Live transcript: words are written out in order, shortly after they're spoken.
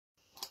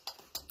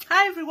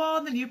Hi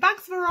everyone, the new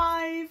bags have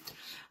arrived.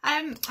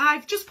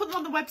 I've just put them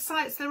on the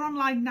website, so they're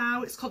online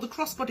now. It's called the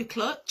Crossbody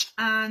Clutch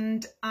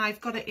and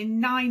I've got it in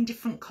 9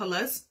 different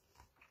colours.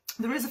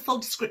 There is a full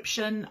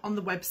description on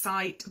the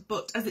website,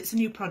 but as it's a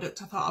new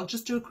product, I thought I'll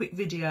just do a quick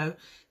video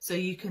so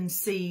you can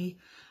see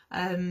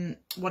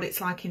what it's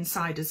like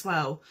inside as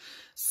well.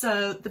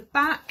 So the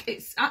back,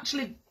 it's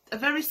actually a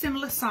very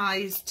similar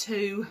size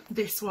to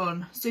this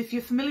one. So if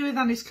you're familiar with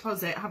Annie's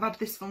Closet, I've had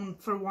this one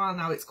for a while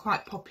now, it's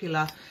quite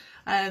popular.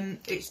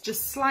 It's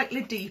just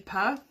slightly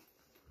deeper,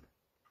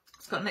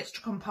 it's got an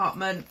extra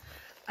compartment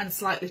and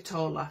slightly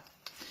taller.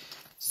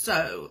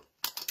 So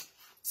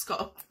it's got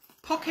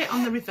a pocket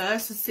on the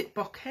reverse, a zip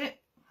pocket,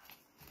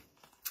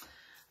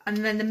 and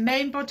then the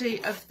main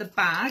body of the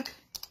bag,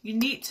 you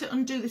need to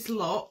undo this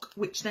lock,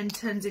 which then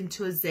turns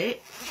into a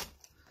zip,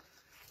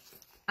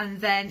 and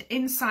then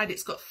inside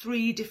it's got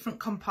 3 different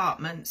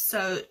compartments,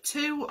 so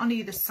 2 on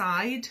either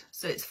side,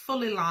 so it's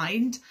fully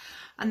lined.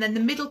 And then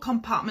the middle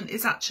compartment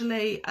is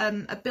actually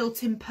a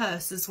built-in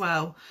purse as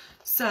well.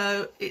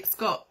 So it's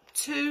got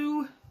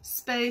 2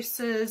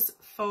 spaces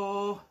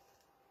for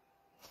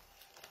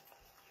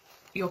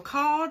your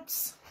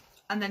cards,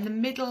 and then the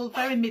middle,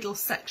 very middle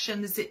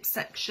section, the zip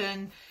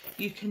section,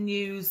 you can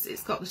use,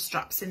 it's got the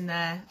straps in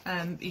there,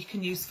 you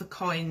can use for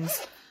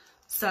coins.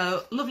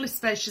 So lovely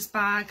spacious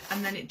bag,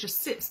 and then it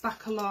just zips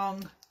back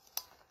along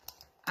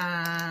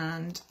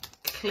and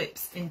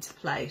clips into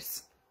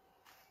place.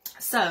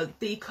 So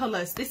the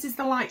colours, this is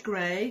the light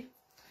grey,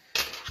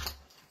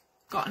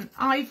 got an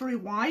ivory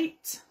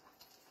white,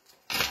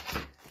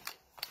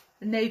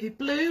 a navy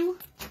blue,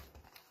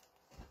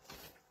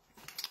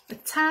 a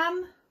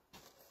tan,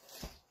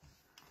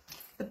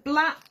 the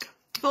black.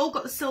 They've all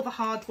got the silver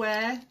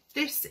hardware.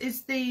 This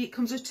is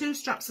comes with 2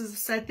 straps, as I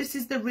said. This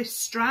is the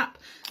wrist strap,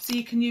 so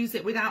you can use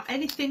it without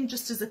anything,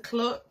 just as a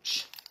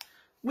clutch,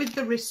 with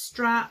the wrist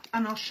strap,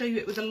 and I'll show you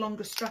it with a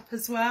longer strap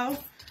as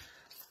well.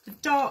 The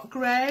dark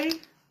grey,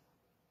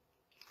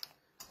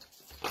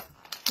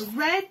 the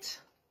red,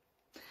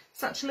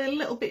 it's actually a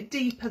little bit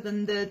deeper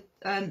than than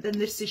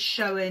this is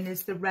showing,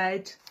 is the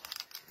red.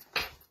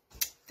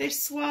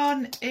 This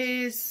one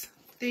is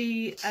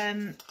the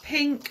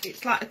pink.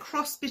 It's like a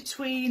cross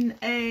between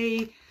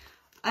a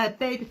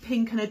baby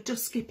pink and a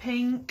dusky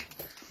pink.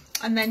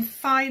 And then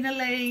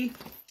finally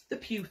the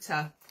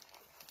pewter.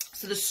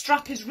 So the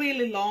strap is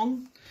really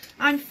long.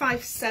 I'm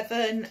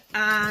 5'7"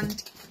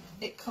 and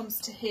it comes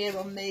to here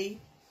on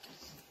me.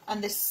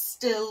 And there's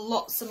still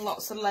lots and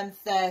lots of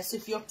length there, so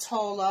if you're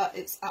taller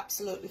it's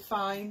absolutely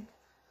fine.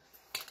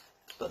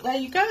 But there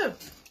you go,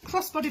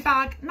 crossbody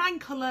bag, 9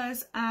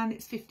 colours, and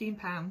it's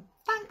 £15.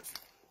 Thanks.